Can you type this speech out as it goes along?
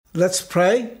let's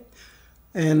pray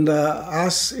and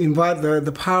invite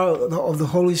the power of the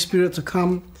Holy Spirit to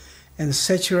come and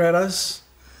saturate us,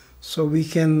 so we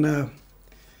can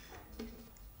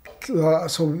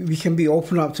be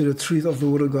open up to the truth of the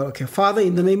Word of God. Okay, Father,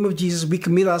 in the name of Jesus, we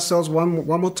commit ourselves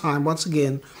once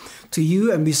again to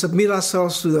you, and we submit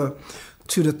ourselves to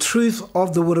the truth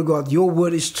of the Word of God. Your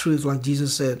Word is truth, like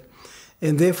Jesus said.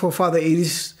 And therefore, Father, it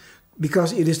is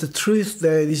because it is the truth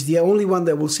that is the only one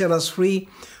that will set us free.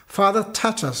 Father,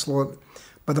 touch us, Lord.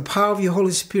 By the power of your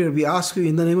Holy Spirit, we ask you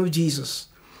in the name of Jesus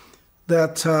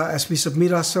that as we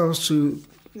submit ourselves to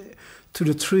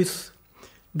the truth,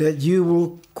 that you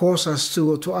will cause us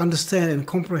to understand and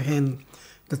comprehend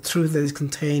the truth that is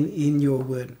contained in your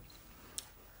word.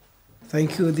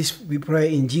 Thank you. This we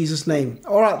pray in Jesus' name.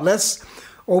 All right, let's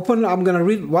open. I'm going to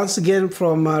read once again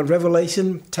from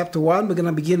Revelation chapter 1. We're going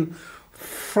to begin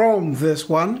from verse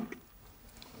 1.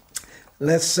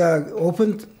 Let's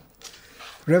open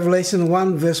Revelation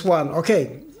 1, verse 1.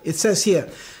 Okay, it says here,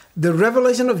 the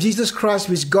revelation of Jesus Christ,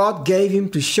 which God gave him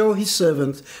to show his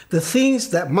servants the things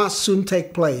that must soon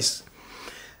take place.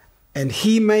 And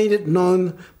he made it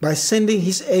known by sending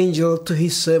his angel to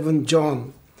his servant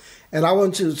John. And I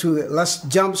want you to let's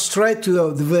jump straight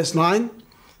to the verse 9.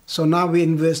 So now we're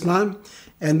in verse 9,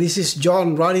 and this is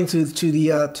John writing to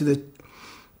the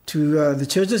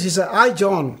churches. He said, I,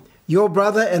 John, your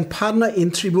brother and partner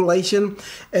in tribulation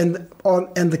and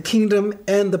the kingdom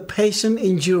and the patient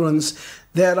endurance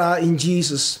that are in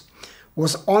Jesus,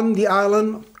 was on the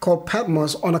island called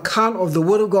Patmos on account of the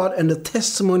word of God and the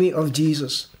testimony of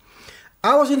Jesus.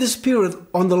 I was in the Spirit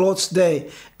on the Lord's day,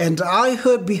 and I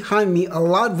heard behind me a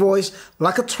loud voice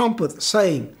like a trumpet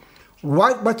saying,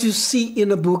 write what you see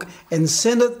in a book and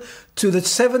send it to the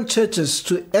 7 churches,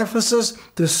 to Ephesus,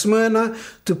 to Smyrna,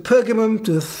 to Pergamum,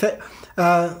 to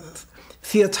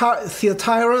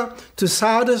Thyatira, to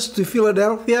Sardis, to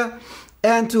Philadelphia,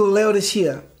 and to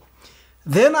Laodicea.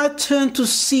 Then I turned to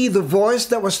see the voice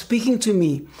that was speaking to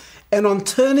me, and on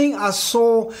turning I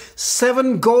saw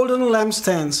 7 golden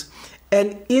lampstands,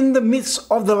 and in the midst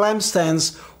of the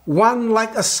lampstands one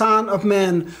like a son of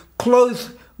man,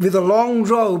 clothed with a long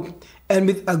robe and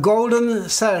with a golden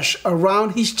sash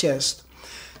around his chest.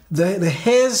 The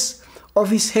hairs of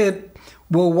his head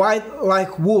were white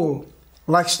like wool,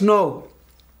 like snow.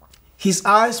 His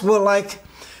eyes were like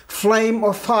flame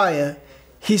of fire.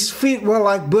 His feet were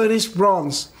like burnished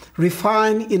bronze,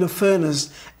 refined in a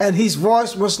furnace, and his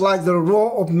voice was like the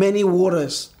roar of many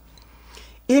waters.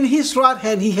 In his right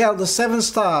hand he held the 7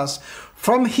 stars.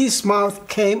 From his mouth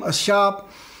came a sharp,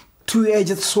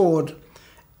 2-edged sword,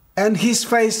 and his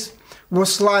face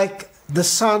was like the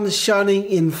sun shining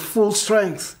in full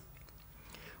strength.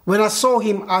 When I saw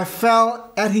him, I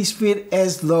fell at his feet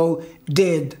as though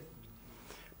dead.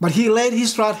 But he laid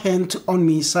his right hand on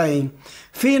me, saying,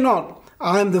 fear not,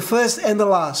 I am the first and the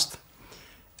last,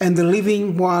 and the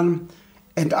living one,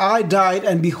 and I died,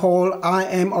 and behold, I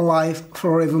am alive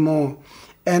forevermore,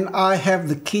 and I have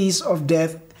the keys of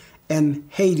death and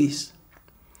Hades.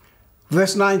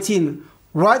 Verse 19,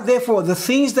 write therefore the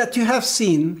things that you have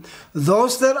seen,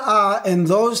 those that are, and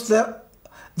those that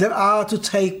are to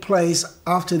take place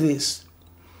after this.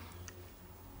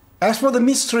 As for the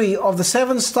mystery of the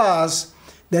 7 stars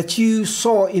that you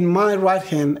saw in my right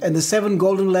hand and the 7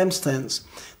 golden lampstands,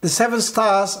 the 7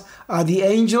 stars are the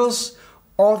angels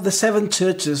of the 7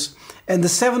 churches, and the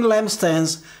 7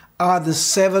 lampstands are the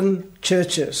 7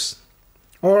 churches.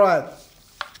 All right,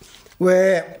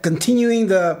 we're continuing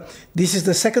this is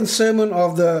the second sermon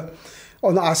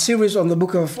on our series on the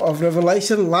book of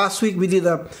Revelation. Last week we did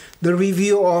the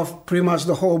review of pretty much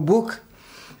the whole book,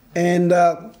 and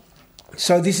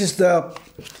so this is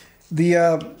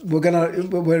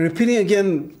we're repeating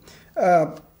again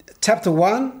chapter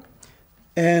 1,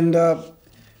 and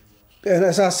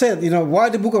as I said, why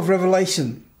the book of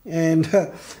Revelation, and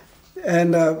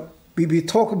we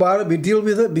talk about it, we deal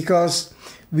with it because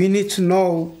we need to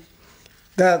know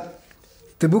that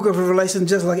the book of Revelation,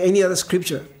 just like any other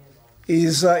scripture,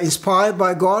 is inspired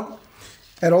by God,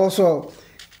 and also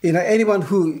anyone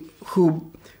who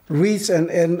reads and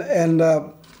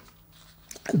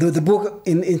the book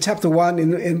in chapter 1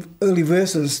 in early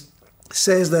verses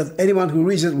says that anyone who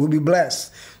reads it will be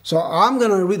blessed. So I'm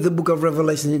going to read the book of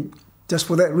Revelation just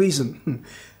for that reason.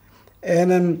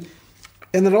 And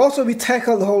then also we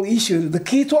tackle the whole issue. The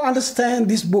key to understand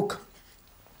this book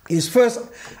is first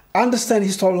understand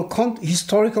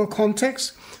historical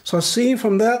context. So seeing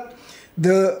from that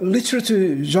the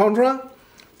literature genre,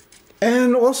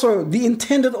 and also the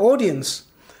intended audience,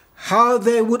 how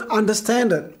they would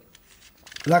understand it.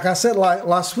 Like I said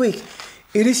last week,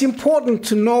 it is important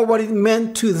to know what it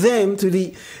meant to them, to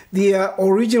the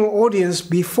original audience,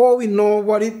 before we know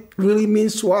what it really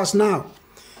means to us now.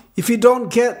 If we don't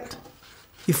get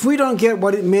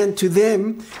what it meant to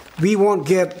them, we won't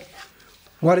get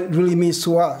what it really means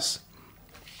to us.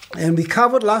 And we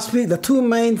covered last week the two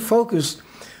main focus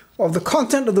of the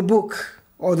content of the book,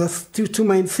 or the two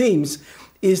main themes,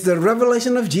 is the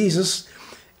revelation of Jesus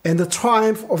and the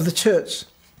triumph of the church.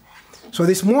 So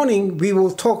this morning we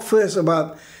will talk first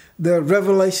about the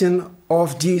revelation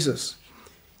of Jesus.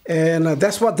 And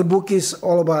that's what the book is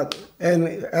all about. And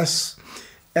as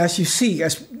you see,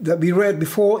 as that we read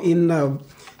before in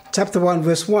chapter 1,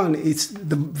 verse 1, it's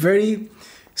the very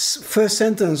first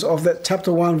sentence of that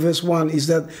chapter 1, verse 1 is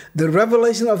that the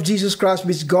revelation of Jesus Christ,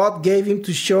 which God gave him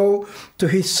to show to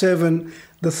his servant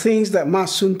the things that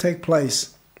must soon take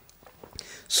place.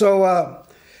 So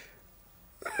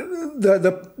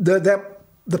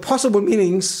the possible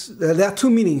meanings, there are two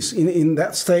meanings in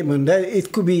that statement.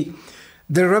 It could be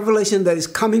the revelation that is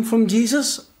coming from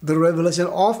Jesus, the revelation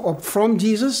of or from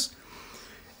Jesus,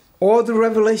 or the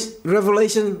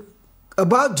revelation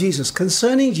about Jesus,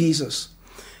 concerning Jesus.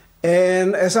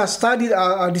 And as I studied,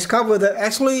 I discovered that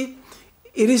actually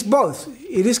it is both.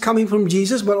 It is coming from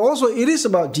Jesus, but also it is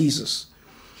about Jesus.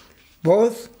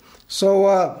 Both.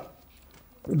 So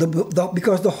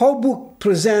because the whole book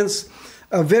presents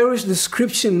various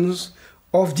descriptions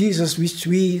of Jesus, which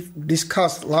we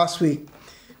discussed last week.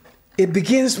 It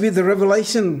begins with the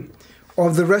revelation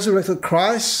of the resurrected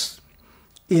Christ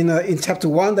in chapter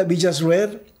 1 that we just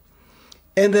read,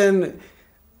 and then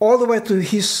all the way to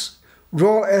his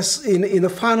role as in the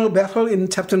final battle in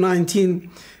chapter 19,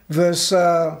 verse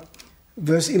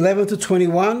 11 to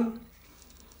 21.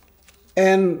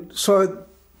 And so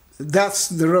that's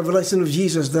the revelation of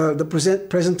Jesus, the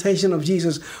presentation of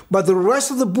Jesus. But the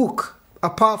rest of the book,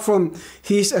 apart from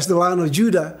his as the Lion of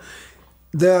Judah,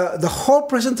 the whole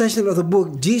presentation of the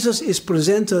book, Jesus is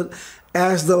presented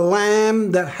as the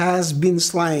Lamb that has been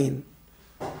slain.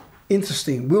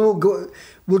 Interesting. We'll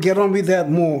get on with that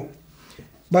more.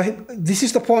 But this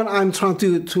is the point I'm trying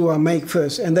to make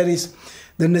first, and that is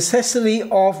the necessity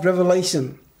of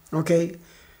revelation. Okay,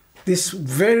 this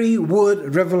very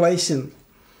word revelation.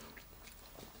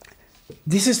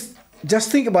 This is,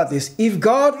 just think about this. If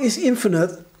God is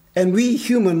infinite and we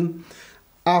human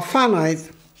are finite,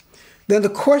 then the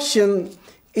question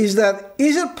is that,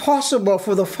 is it possible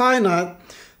for the finite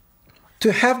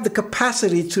to have the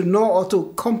capacity to know or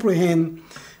to comprehend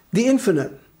the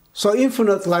infinite? So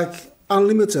infinite like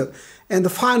unlimited, and the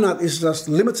finite is just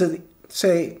limited.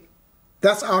 Say,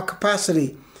 that's our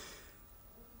capacity.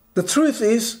 The truth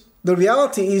is, the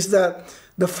reality is that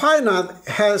the finite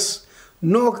has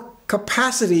no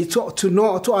capacity to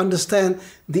know, to understand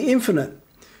the infinite.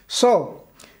 So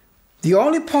the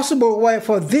only possible way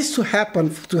for this to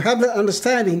happen, to have that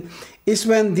understanding, is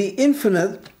when the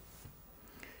infinite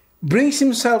brings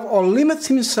himself or limits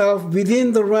himself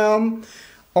within the realm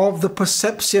of the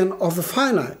perception of the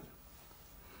finite.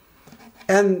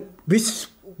 And which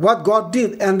what God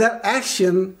did, and that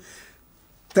action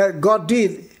that God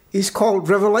did is called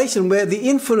revelation, where the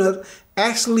infinite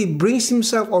actually brings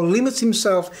himself or limits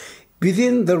himself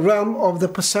within the realm of the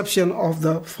perception of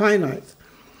the finite.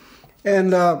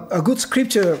 And a good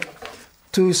scripture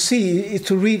to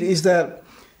read is that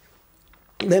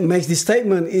makes this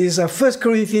statement is 1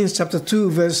 Corinthians chapter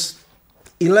 2, verse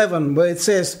 11, where it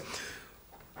says,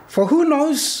 "For who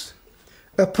knows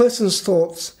a person's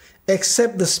thoughts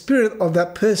except the spirit of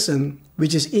that person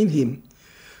which is in him?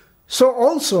 So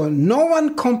also no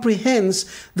one comprehends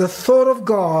the thought of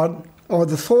God or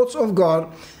the thoughts of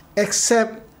God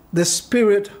except the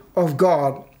Spirit of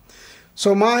God."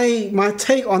 So my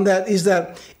take on that is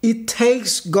that it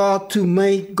takes God to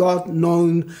make God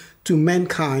known to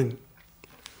mankind.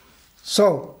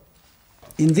 So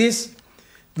in this,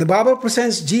 the Bible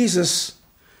presents Jesus,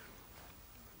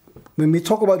 when we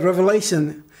talk about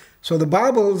revelation, so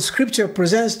the scripture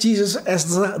presents Jesus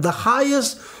as the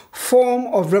highest form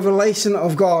of revelation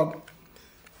of God.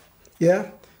 Yeah?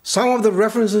 Some of the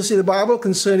references in the Bible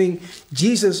concerning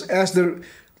Jesus as the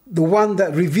one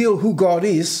that revealed who God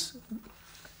is,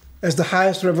 as the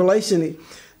highest revelation.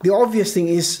 The obvious thing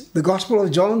is the Gospel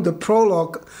of John, the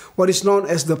prologue, what is known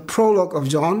as the prologue of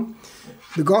John.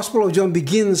 The Gospel of John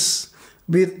begins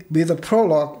with a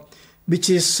prologue,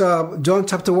 which is John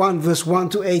chapter 1, verse 1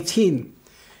 to 18.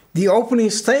 The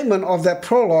opening statement of that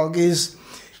prologue is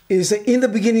in the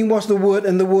beginning was the Word,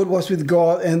 and the Word was with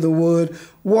God, and the Word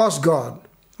was God.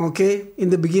 Okay?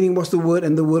 In the beginning was the Word,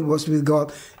 and the Word was with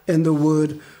God, and the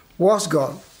Word was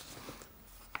God.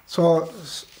 So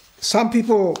some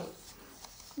people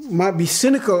might be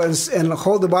cynical and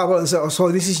hold the Bible and say, oh,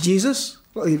 so this is Jesus?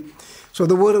 So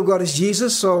the Word of God is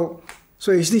Jesus, so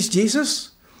is this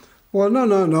Jesus? Well,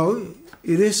 no.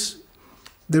 It is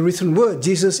the written Word.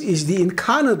 Jesus is the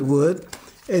incarnate Word,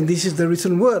 and this is the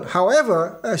written Word.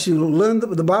 However, as you learn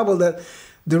the Bible, that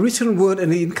the written Word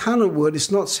and the incarnate Word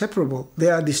is not separable. They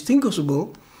are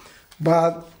distinguishable,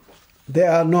 but they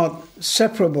are not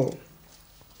separable.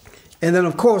 And then,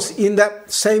 of course, in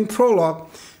that same prologue,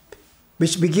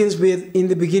 which begins with, in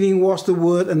the beginning was the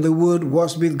Word, and the Word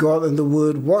was with God, and the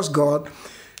Word was God.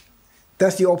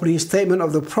 That's the opening statement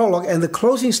of the prologue. And the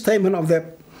closing statement of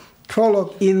that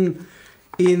prologue in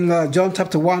John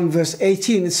chapter 1, verse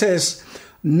 18, it says,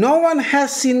 no one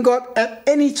has seen God at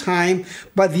any time,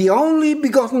 but the only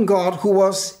begotten God who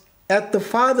was at the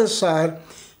Father's side,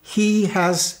 he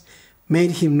has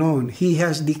made him known. He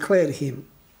has declared him.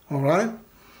 All right?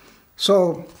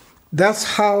 So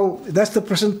that's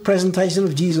the presentation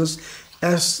of Jesus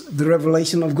as the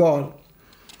revelation of God.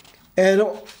 And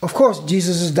of course,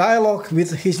 Jesus' dialogue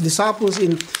with his disciples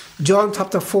in John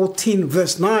chapter 14,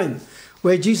 verse 9,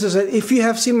 where Jesus said, if you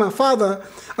have seen my Father,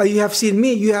 or you have seen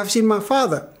me, you have seen my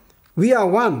Father. We are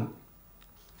one.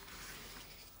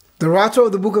 The writer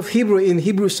of the book of Hebrews in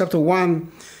Hebrews chapter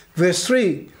 1, verse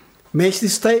 3, makes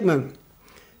this statement.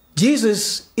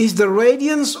 Jesus is the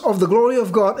radiance of the glory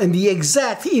of God and the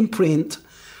exact imprint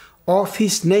of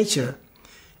his nature,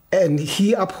 and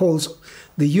he upholds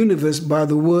the universe by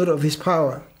the word of his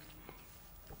power.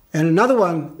 And another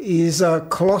one is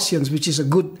Colossians, which is a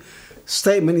good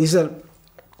statement, is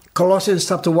Colossians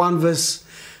chapter 1, verse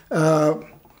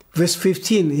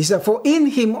 15. He said, for in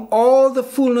him all the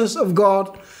fullness of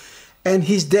God and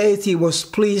his deity was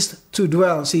pleased to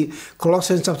dwell. See,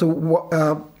 Colossians chapter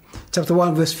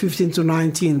 1, verse 15 to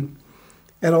 19,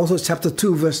 and also chapter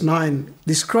 2, verse 9,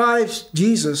 describes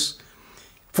Jesus.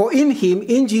 For in him,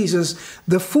 in Jesus,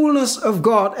 the fullness of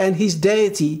God and his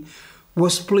deity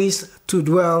was pleased to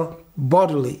dwell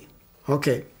bodily.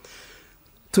 Okay.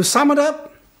 To sum it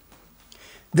up,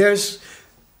 there's,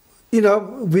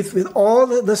 with all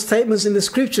the statements in the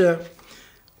scripture,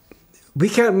 we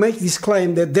can make this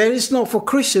claim that there is no, for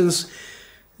Christians,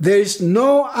 there is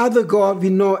no other God we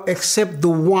know except the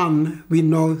one we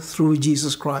know through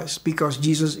Jesus Christ, because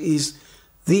Jesus is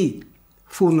the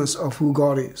fullness of who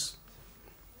God is.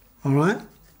 All right?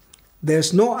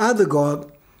 There's no other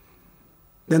God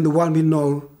than the one we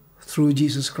know through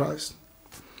Jesus Christ.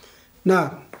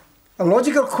 Now, a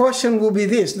logical question will be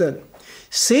this, then.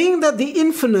 Seeing that the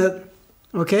infinite,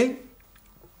 okay,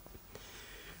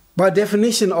 by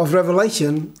definition of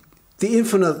revelation, the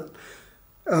infinite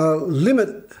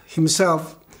limit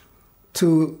himself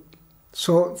to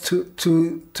come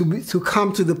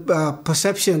to the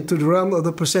perception, to the realm of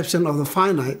the perception of the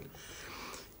finite.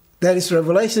 That is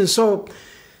revelation. So,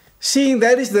 seeing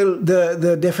that is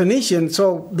the definition.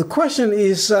 So the question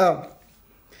is,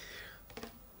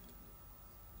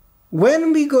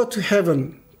 when we go to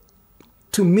heaven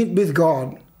to meet with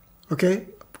God, okay,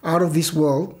 out of this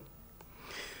world,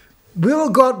 will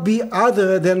God be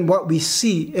other than what we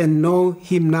see and know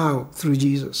him now through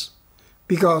Jesus?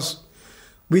 Because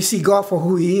we see God for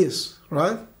who he is,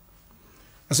 right?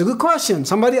 That's a good question.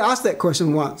 Somebody asked that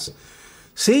question once.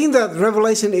 Seeing that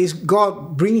revelation is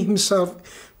God bringing himself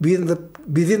within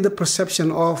the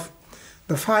perception of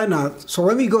the finite. So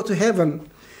when we go to heaven,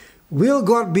 will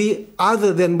God be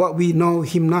other than what we know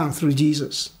him now through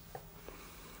Jesus?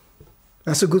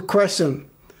 That's a good question.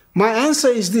 My answer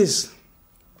is this.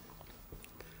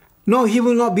 No, he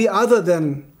will not be other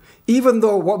than, even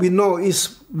though what we know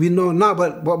now,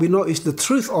 but what we know is the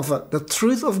truth of it. The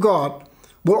truth of God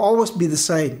will always be the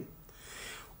same.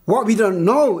 What we don't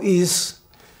know is,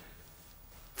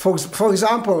 for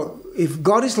example, if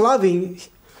God is loving,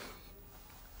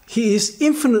 he is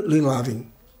infinitely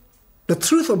loving. The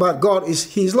truth about God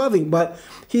is he is loving, but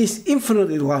he is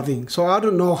infinitely loving. So I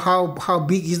don't know how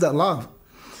big is that love.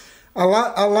 I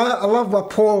love what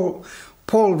Paul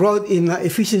wrote in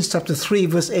Ephesians chapter 3,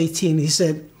 verse 18. He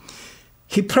said,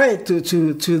 he prayed to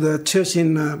the church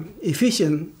in the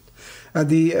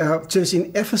church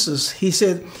in Ephesus. He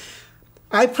said,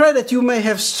 I pray that you may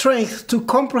have strength to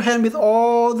comprehend with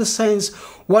all the saints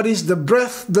what is the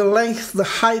breadth, the length, the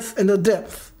height, and the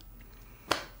depth,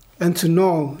 and to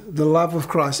know the love of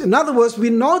Christ. In other words, we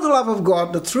know the love of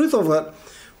God, the truth of it,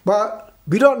 but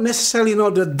we don't necessarily know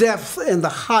the depth and the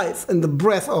height and the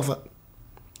breadth of it.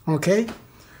 Okay?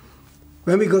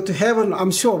 When we go to heaven,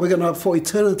 I'm sure for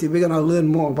eternity, we're going to learn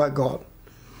more about God,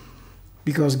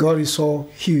 because God is so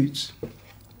huge.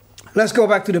 Let's go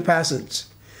back to the passage.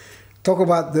 Talk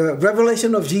about the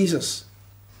revelation of Jesus.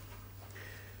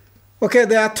 Okay,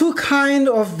 there are two kinds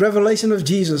of revelation of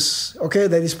Jesus, okay,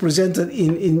 that is presented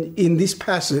in this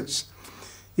passage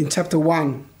in chapter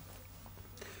 1,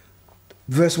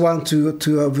 verse 1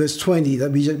 to verse 20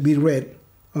 that we read,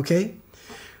 okay?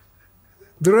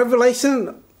 The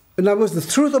revelation, in other words, the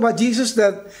truth about Jesus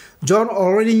that John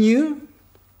already knew,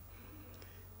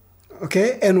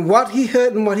 okay, and what he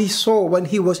heard and what he saw when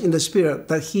he was in the Spirit,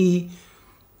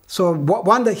 so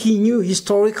one that he knew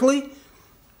historically,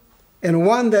 and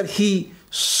one that he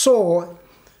saw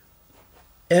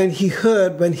and he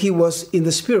heard when he was in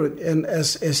the Spirit, and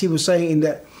as he was saying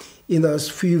in those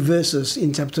few verses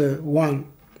in chapter 1.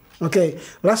 Okay,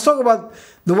 let's talk about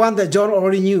the one that John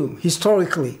already knew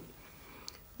historically.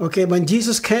 Okay, when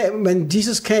Jesus came,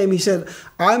 he said,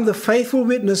 "I'm the faithful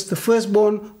witness, the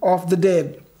firstborn of the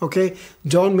dead." Okay,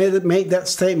 John made that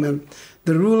statement,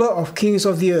 the ruler of kings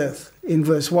of the earth, in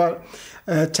verse 1,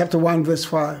 chapter 1, verse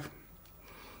 5.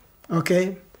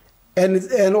 Okay,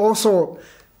 and also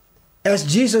as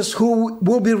Jesus, who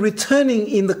will be returning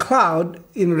in the cloud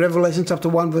in Revelation chapter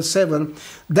 1, verse 7,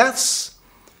 that's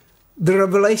the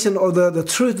revelation or the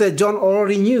truth that John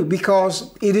already knew,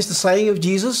 because it is the saying of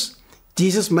Jesus.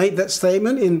 Jesus made that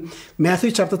statement in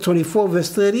Matthew chapter 24, verse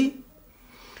 30.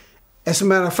 As a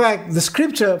matter of fact, the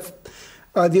scripture,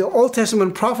 the Old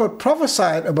Testament prophet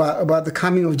prophesied about the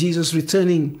coming of Jesus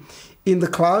returning in the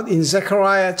cloud in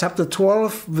Zechariah chapter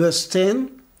 12, verse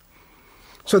 10.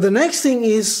 So the next thing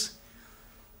is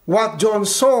what John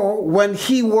saw when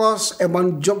he was, and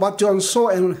what John saw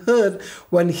and heard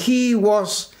when he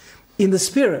was in the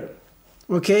Spirit.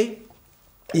 Okay?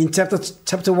 In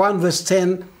chapter 1, verse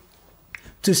 10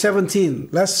 to 17.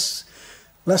 Let's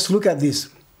look at this.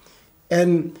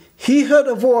 And he heard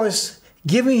a voice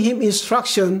giving him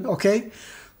instruction, okay,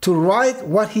 to write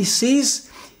what he sees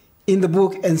in the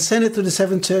book and send it to the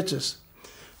 7 churches.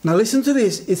 Now listen to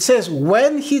this. It says,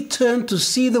 when he turned to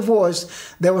see the voice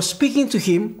that was speaking to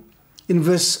him, in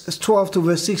verse 12 to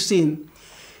verse 16,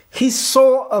 he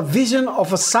saw a vision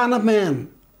of a son of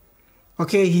man.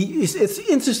 Okay, it's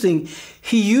interesting.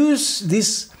 He used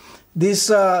this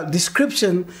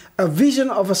description, a vision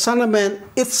of a son of man.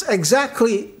 It's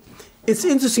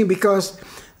interesting because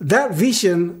that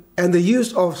vision and the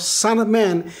use of son of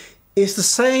man is the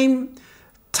same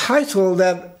title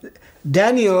that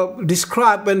Daniel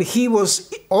described when he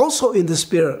was also in the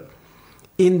Spirit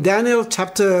in Daniel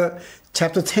chapter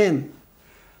 10,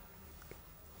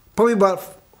 probably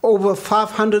about over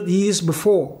 500 years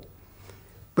before.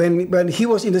 When he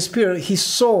was in the Spirit, he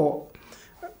saw,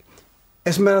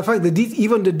 as a matter of fact,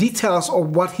 even the details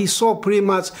of what he saw, pretty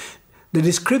much the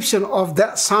description of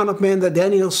that Son of Man that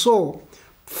Daniel saw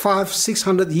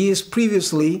 500-600 years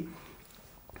previously,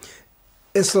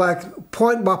 it's like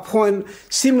point by point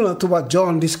similar to what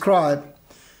John described.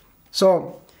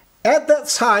 So at that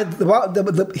side,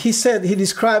 he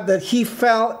described that he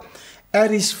fell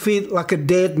at his feet like a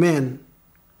dead man.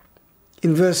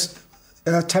 In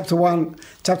chapter 1,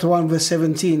 verse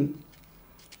 17.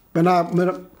 When I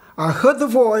heard the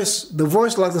voice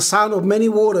like the sound of many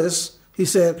waters, he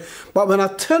said, but when I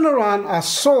turned around, I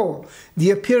saw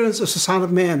the appearance of the Son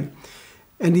of Man.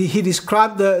 And he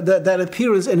described that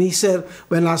appearance, and he said,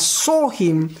 when I saw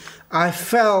him, I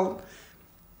felt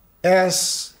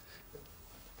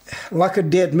like a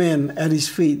dead man at his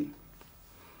feet.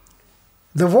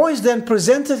 The voice then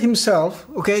presented himself,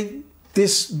 okay,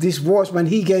 this voice, when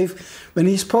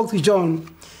he spoke to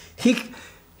John,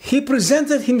 he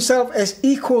presented himself as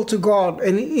equal to God.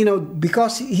 And,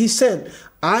 because he said,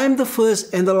 I am the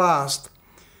first and the last.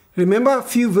 Remember a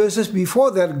few verses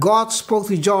before that, God spoke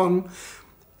to John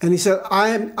and he said, I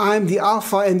am the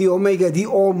Alpha and the Omega, the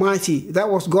Almighty. That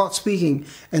was God speaking.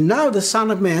 And now the Son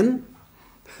of Man,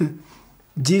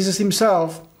 Jesus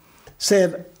himself,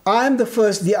 said, I am the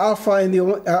first, the Alpha, and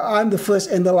I am the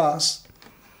first and the last.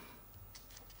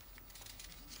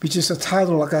 Which is a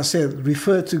title, like I said,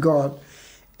 referred to God.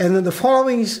 And then the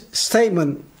following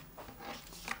statement,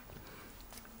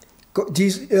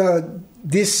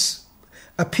 this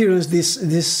appearance,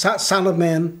 this Son of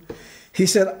Man, he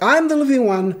said, I am the living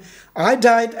one. I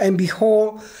died, and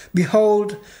behold,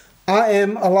 I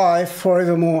am alive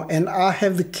forevermore, and I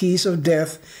have the keys of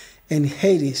death and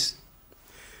Hades.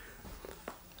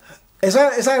 As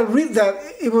I read that,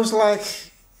 it was like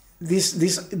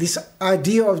this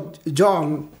idea of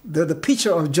John, the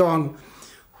picture of John,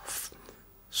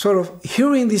 sort of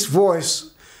hearing this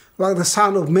voice like the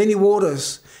sound of many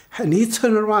waters, and he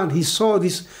turned around. He saw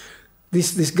this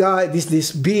guy,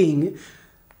 this being,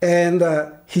 and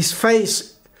his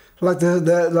face like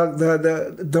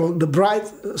the bright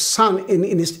sun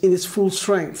in its full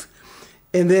strength.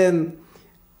 And then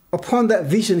upon that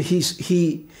vision,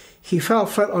 he he fell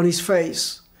flat on his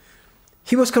face.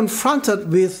 He was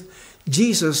confronted with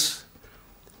Jesus,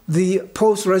 the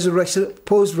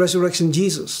post-resurrection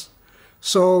Jesus.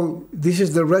 So this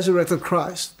is the resurrected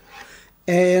Christ.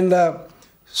 And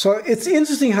so it's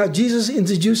interesting how Jesus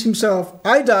introduced himself.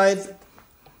 I died,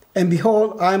 and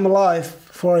behold, I am alive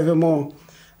forevermore.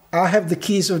 I have the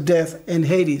keys of death and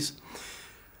Hades.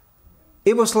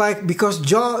 It was like, because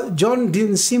John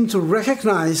didn't seem to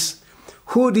recognize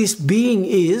who this being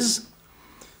is,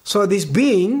 so this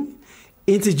being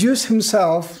introduced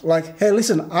himself like, hey,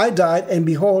 listen, I died, and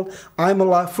behold, I'm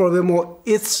alive forevermore.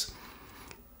 It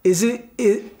is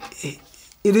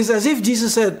as if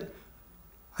Jesus said,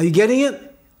 are you getting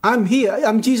it? I'm here.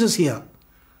 I'm Jesus here.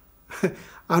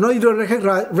 I know you don't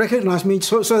recognize me,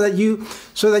 so that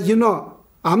you know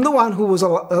I'm the one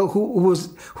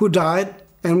who died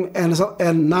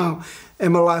and now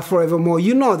am alive forevermore.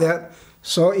 You know that.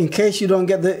 So in case you don't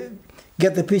get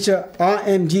the picture, I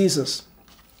am Jesus.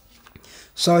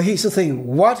 So here's the thing: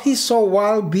 what he saw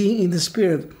while being in the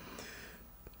Spirit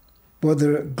was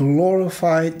the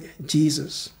glorified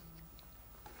Jesus.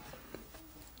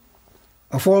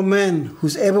 Of all men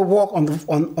who's ever walked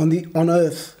on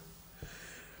earth,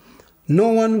 no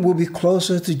one will be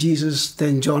closer to Jesus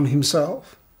than John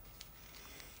himself.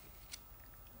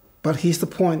 But here's the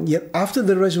point: yet after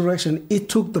the resurrection, it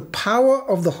took the power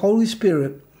of the Holy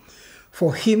Spirit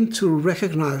for him to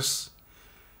recognize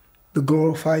the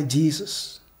glorified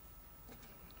Jesus.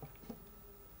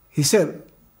 He said,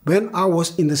 when I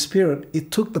was in the Spirit,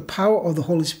 it took the power of the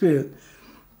Holy Spirit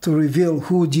to reveal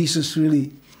who Jesus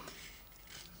really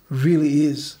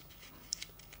is.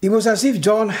 It was as if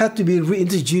John had to be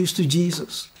reintroduced to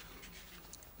Jesus,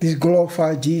 this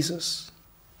glorified Jesus.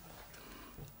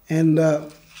 And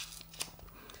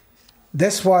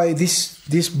that's why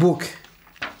this book,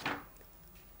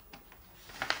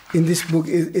 in this book,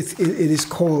 it is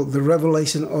called The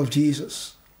Revelation of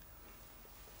Jesus.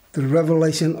 The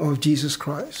Revelation of Jesus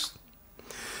Christ.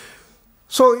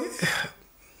 So,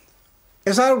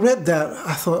 as I read that,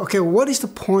 I thought, okay, what is the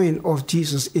point of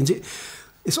Jesus?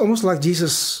 It's almost like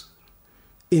Jesus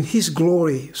in his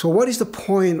glory. So what is the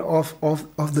point of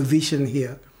the vision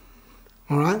here?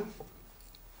 All right?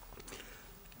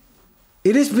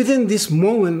 It is within this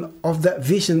moment of that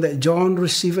vision that John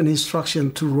received an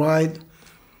instruction to write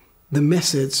the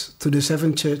message to the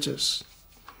 7 churches.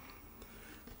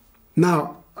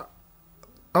 Now,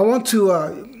 I want to,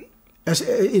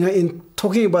 in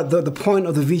talking about the point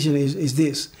of the vision is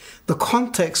this: the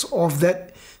context of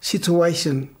that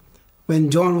situation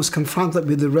when John was confronted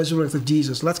with the resurrected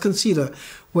Jesus. Let's consider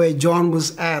where John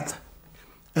was at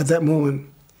that moment.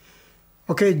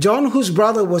 Okay, John, whose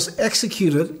brother was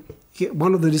executed,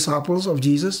 one of the disciples of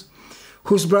Jesus,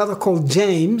 whose brother called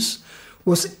James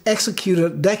was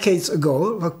executed decades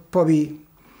ago, like probably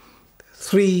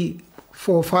 3,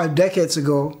 4, 5 decades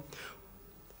ago,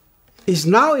 is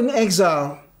now in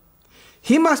exile.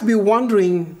 He must be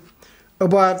wondering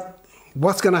about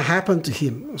what's going to happen to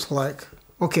him. It's like,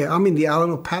 okay, I'm in the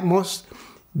island of Patmos.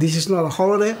 This is not a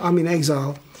holiday. I'm in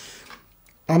exile.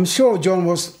 I'm sure John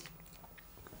was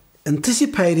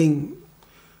anticipating,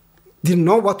 didn't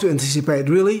know what to anticipate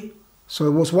really. So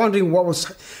he was wondering what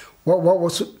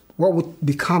would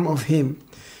become of him.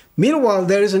 Meanwhile,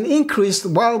 there is an increased,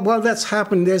 while that's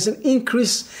happening, there's an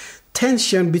increased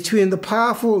tension between the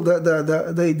powerful,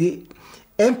 the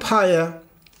empire,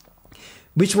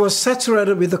 which was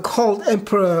saturated with the cult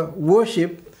emperor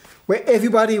worship, where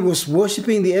everybody was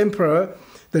worshiping the emperor,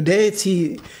 the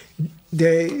deity.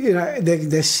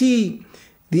 They see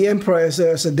the emperor as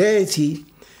a deity,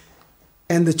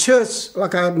 and the church,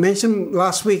 like I mentioned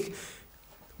last week,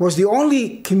 was the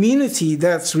only community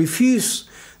that refused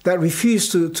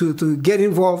to get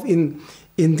involved in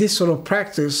this sort of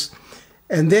practice.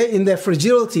 And they, in their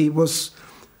fragility, was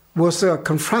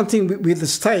confronting with the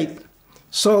state.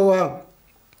 So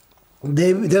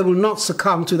they will not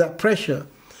succumb to that pressure.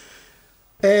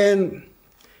 And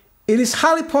it is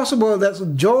highly possible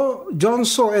that John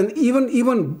saw, and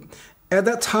even at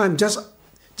that time,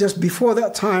 just before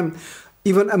that time,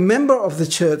 even a member of the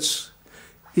church,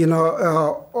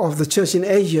 of the church in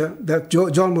Asia that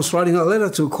John was writing a letter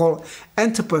to, called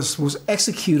Antipas, was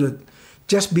executed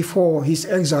just before his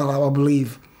exile, I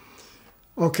believe.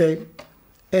 Okay.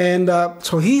 And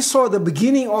so he saw the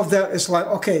beginning of that. It's like,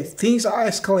 okay, things are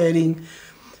escalating,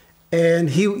 and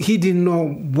he didn't know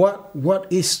what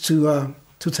is to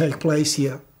take place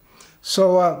here.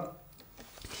 So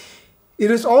it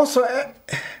is also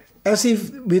as if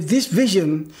with this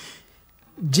vision,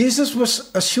 Jesus was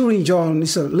assuring John,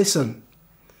 listen,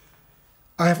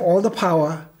 I have all the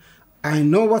power. I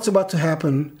know what's about to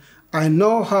happen. I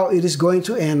know how it is going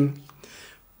to end,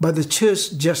 but the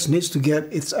church just needs to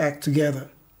get its act together.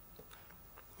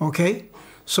 Okay?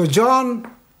 So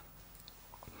John,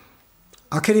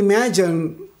 I can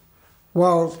imagine,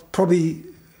 probably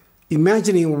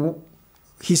imagining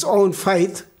his own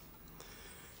faith,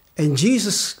 and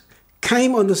Jesus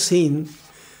came on the scene,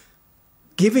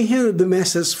 giving him the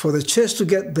message for the church to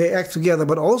get their act together,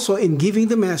 but also in giving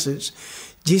the message,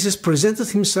 Jesus presented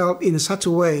himself in such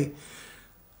a way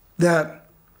that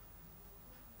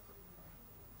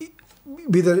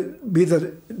with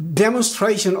a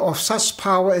demonstration of such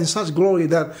power and such glory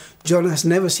that John has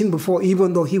never seen before,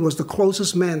 even though he was the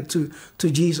closest man to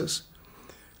Jesus.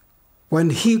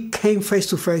 When he came face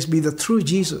to face with the true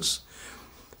Jesus,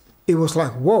 it was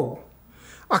like, whoa.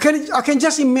 I can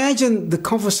just imagine the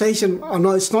conversation. I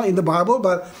know it's not in the Bible,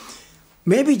 but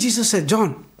maybe Jesus said,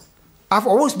 John, I've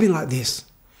always been like this.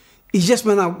 It's just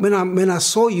when I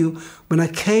saw you, when I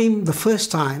came the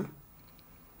first time,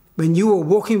 when you were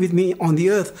walking with me on the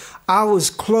earth, I was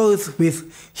clothed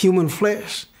with human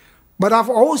flesh. But I've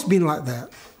always been like that.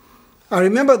 I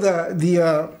remember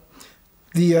the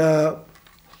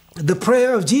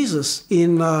prayer of Jesus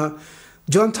in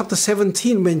John chapter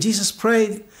 17, when Jesus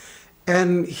prayed,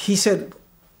 and he said,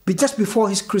 just before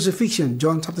his crucifixion,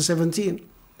 John chapter 17,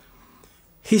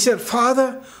 he said,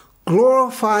 Father,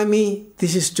 glorify me.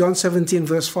 This is John 17,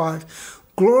 verse 5.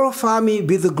 Glorify me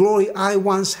with the glory I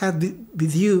once had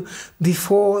with you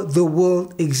before the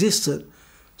world existed.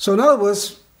 So in other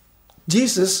words,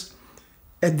 Jesus,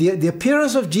 at the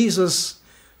appearance of Jesus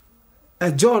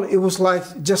at John, it was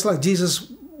just like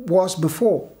Jesus was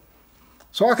before.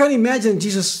 So I can imagine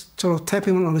Jesus sort of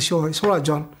tapping him on the shoulder. It's all right,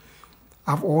 John.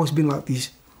 I've always been like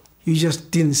this. You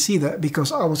just didn't see that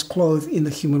because I was clothed in the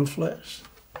human flesh.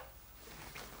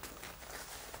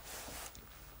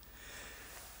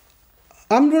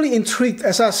 I'm really intrigued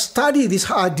as I study this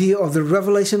idea of the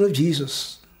revelation of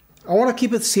Jesus. I want to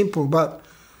keep it simple, but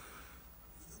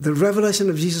the revelation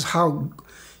of Jesus, how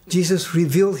Jesus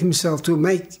revealed himself to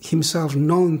make himself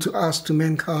known to us, to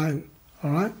mankind,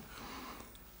 all right,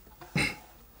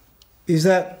 is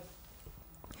that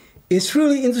it's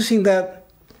really interesting that,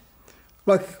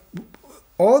 like,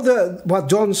 what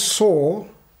John saw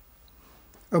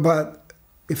about,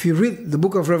 if you read the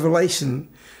book of Revelation,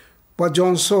 what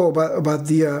John saw about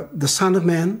the Son of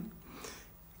Man,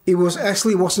 it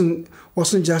wasn't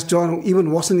just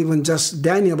John, wasn't even just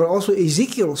Daniel, but also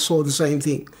Ezekiel saw the same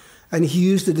thing, and he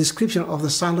used the description of the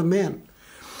Son of Man.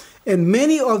 And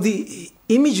many of the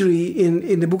imagery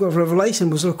in the book of Revelation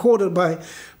was recorded by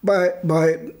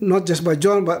not just by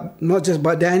John, but not just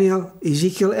by Daniel,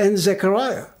 Ezekiel, and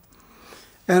Zechariah.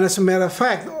 And as a matter of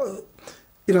fact,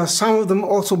 some of them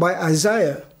also by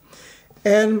Isaiah.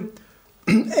 And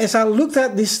as I looked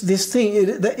at this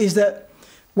thing,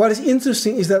 what is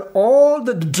interesting is that all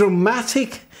the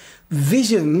dramatic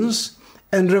visions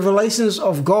and revelations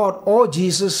of God or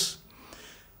Jesus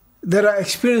that are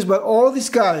experienced by all these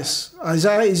guys,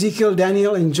 Isaiah, Ezekiel,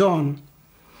 Daniel, and John,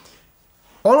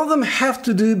 all of them have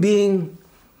to do being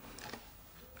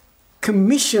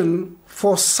commissioned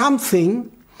for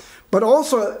something, but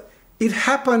also it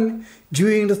happened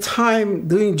during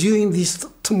this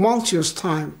tumultuous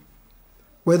time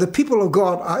where the people of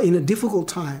God are in a difficult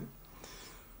time.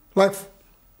 Like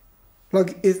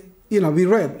we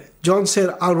read, John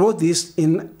said, I wrote this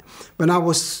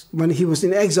when he was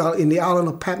in exile in the island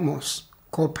of Patmos,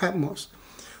 called Patmos.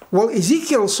 Well,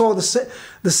 Ezekiel saw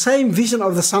the same vision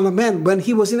of the Son of Man when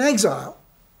he was in exile.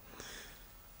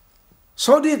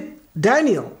 So did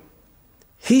Daniel.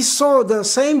 He saw the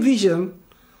same vision,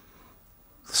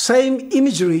 same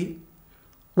imagery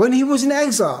when he was in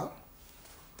exile.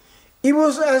 It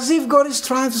was as if God is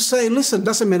trying to say, listen,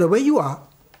 doesn't matter where you are,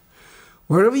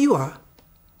 wherever you are,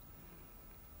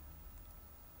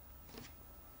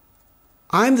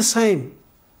 I'm the same.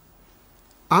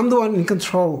 I'm the one in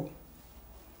control.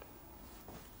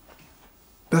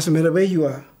 Doesn't matter where you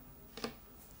are.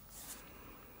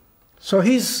 So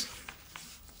here's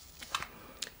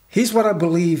what I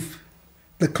believe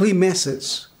the clear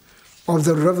message of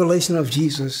the revelation of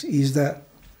Jesus is, that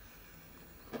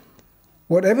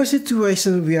whatever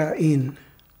situation we are in,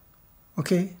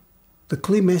 okay, the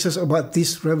clear message about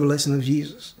this revelation of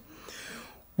Jesus,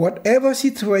 whatever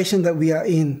situation that we are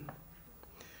in,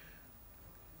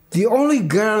 the only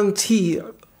guarantee,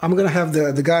 I'm going to have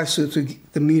the guys,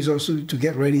 the musicians, to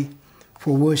get ready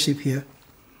for worship here.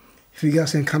 If you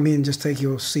guys can come in, just take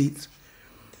your seats.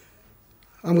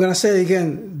 I'm going to say it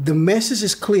again, the message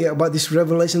is clear about this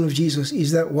revelation of Jesus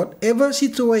is that whatever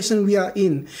situation we are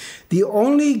in, the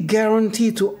only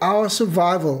guarantee to our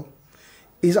survival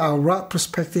is our right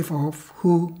perspective of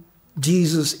who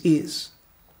Jesus is.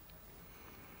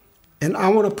 And I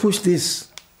want to push this.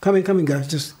 Come in,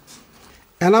 guys.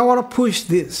 And I want to push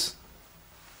this.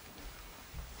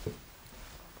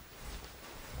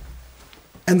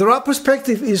 And the right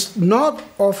perspective is not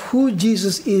of who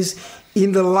Jesus is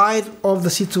in the light of the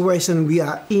situation we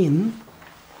are in,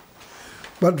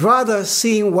 but rather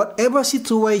seeing whatever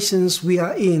situations we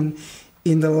are in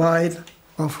the light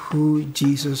of who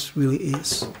Jesus really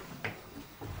is.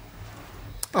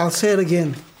 I'll say it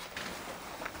again.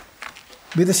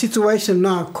 With the situation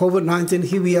now, COVID-19,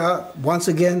 here we are once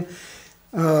again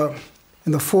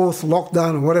in the fourth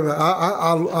lockdown or whatever.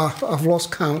 I've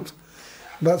lost count.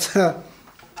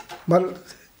 But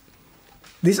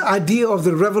this idea of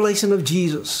the revelation of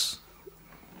Jesus,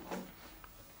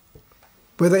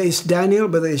 whether it's Daniel,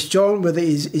 whether it's John, whether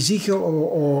it's Ezekiel,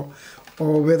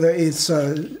 or whether it's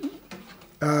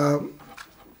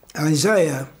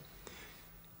Isaiah,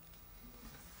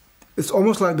 it's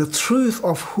almost like the truth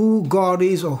of who God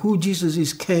is or who Jesus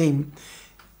is came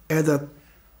at a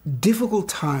difficult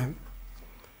time.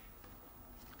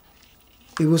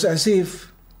 It was as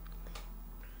if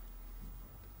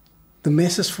the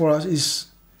message for us is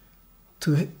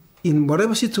to, in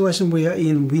whatever situation we are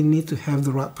in, we need to have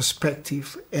the right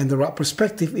perspective. And the right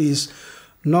perspective is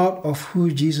not of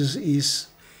who Jesus is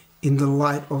in the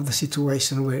light of the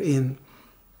situation we're in,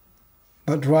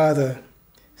 but rather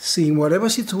seeing whatever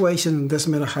situation,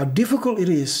 doesn't matter how difficult it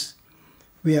is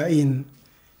we are in,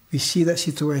 we see that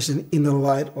situation in the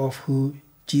light of who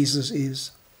Jesus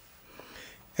is.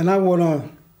 And I want to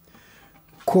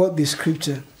quote this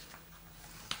scripture.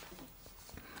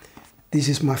 This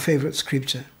is my favorite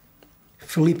scripture.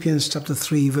 Philippians chapter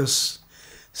 3, verse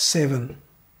 7.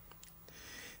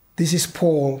 This is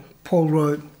Paul. Paul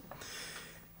wrote,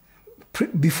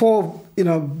 before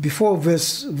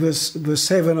verse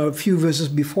 7, or a few verses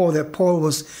before that, Paul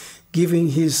was giving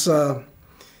his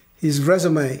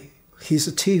resume, his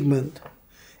achievement.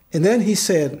 And then he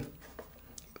said,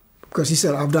 because he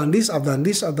said, I've done this,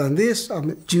 I'm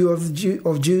a Jew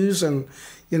of Jews, and,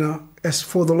 as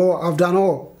for the law, I've done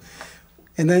all.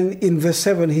 And then in verse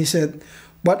 7, he said,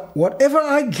 but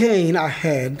whatever gain I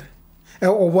had,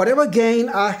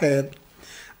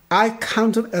 I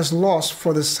counted as loss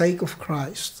for the sake of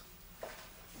Christ.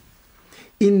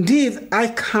 Indeed, I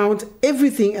count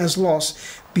everything as loss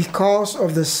because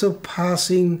of the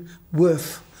surpassing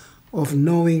worth of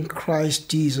knowing Christ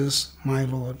Jesus, my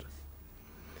Lord.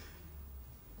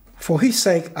 For his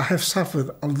sake, I have suffered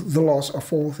the loss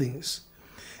of all things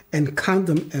and count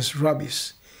them as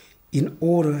rubbish in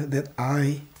order that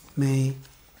I may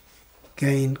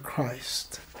gain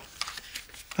Christ.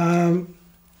 As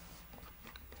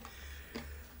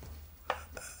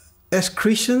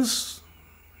Christians,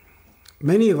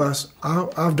 many of us,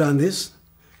 I've done this.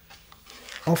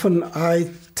 Often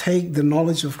I take the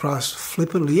knowledge of Christ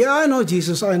flippantly. Yeah, I know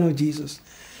Jesus.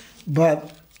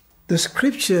 But the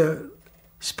scripture,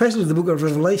 especially the book of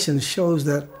Revelation, shows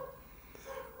that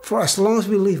for as long as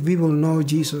we live, we will know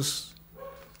Jesus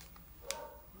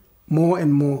more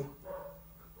and more.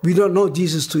 We don't know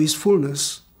Jesus to his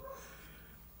fullness,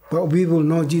 but we will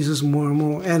know Jesus more and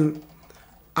more. And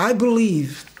I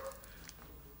believe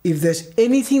if there's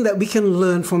anything that we can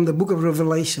learn from the book of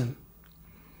Revelation,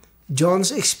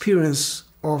 John's experience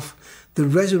of the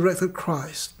resurrected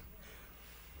Christ.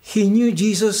 He knew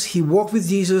Jesus, he walked with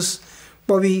Jesus,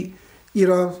 probably,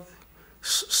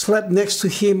 slept next to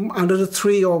him under the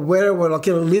tree or wherever,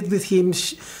 lived with him,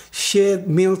 shared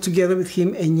meal together with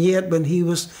him, and yet when he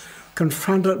was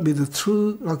confronted with the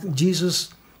true, Jesus,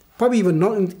 probably even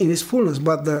not in his fullness,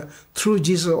 but the true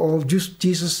Jesus, or just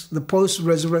Jesus, the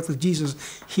post-resurrected Jesus,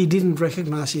 he didn't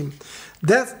recognize him.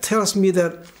 That tells me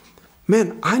that,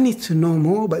 man, I need to know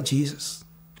more about Jesus.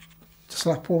 Just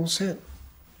like Paul said.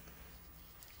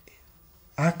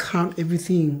 I count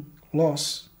everything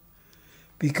lost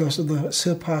because of the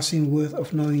surpassing worth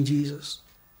of knowing Jesus.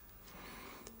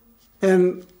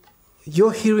 And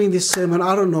you're hearing this sermon,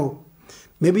 I don't know.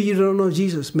 Maybe you don't know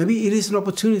Jesus. Maybe it is an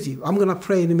opportunity. I'm going to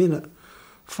pray in a minute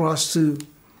for us to,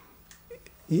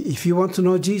 if you want to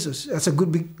know Jesus, that's a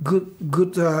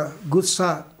good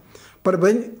start. But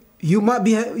when you might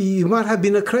have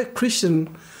been a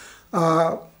Christian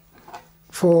for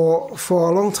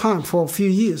a long time, for a few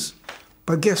years.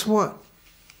 But guess what?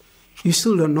 You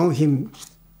still don't know him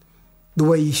the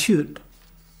way you should,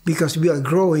 because we are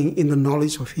growing in the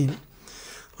knowledge of him.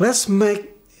 Let's make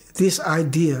this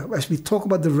idea, as we talk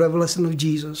about the revelation of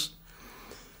Jesus,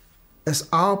 as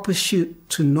our pursuit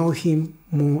to know him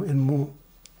more and more.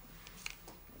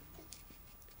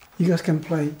 You guys can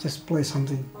just play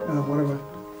something, whatever.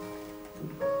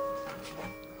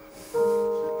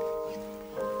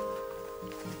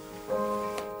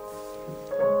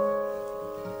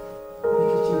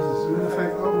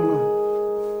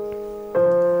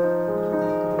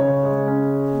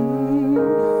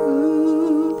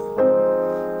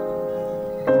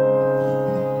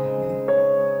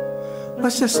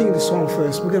 let's just sing the song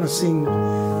first. We're going to sing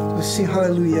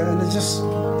hallelujah, and let's just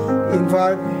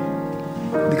invite,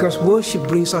 because worship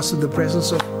brings us to the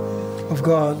presence of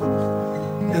God.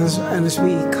 And as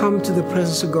we come to the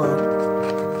presence of God,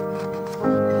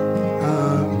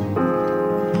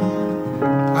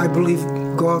 I believe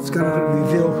God's going to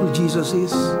reveal who Jesus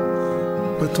is.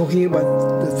 We're talking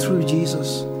about the true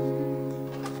Jesus.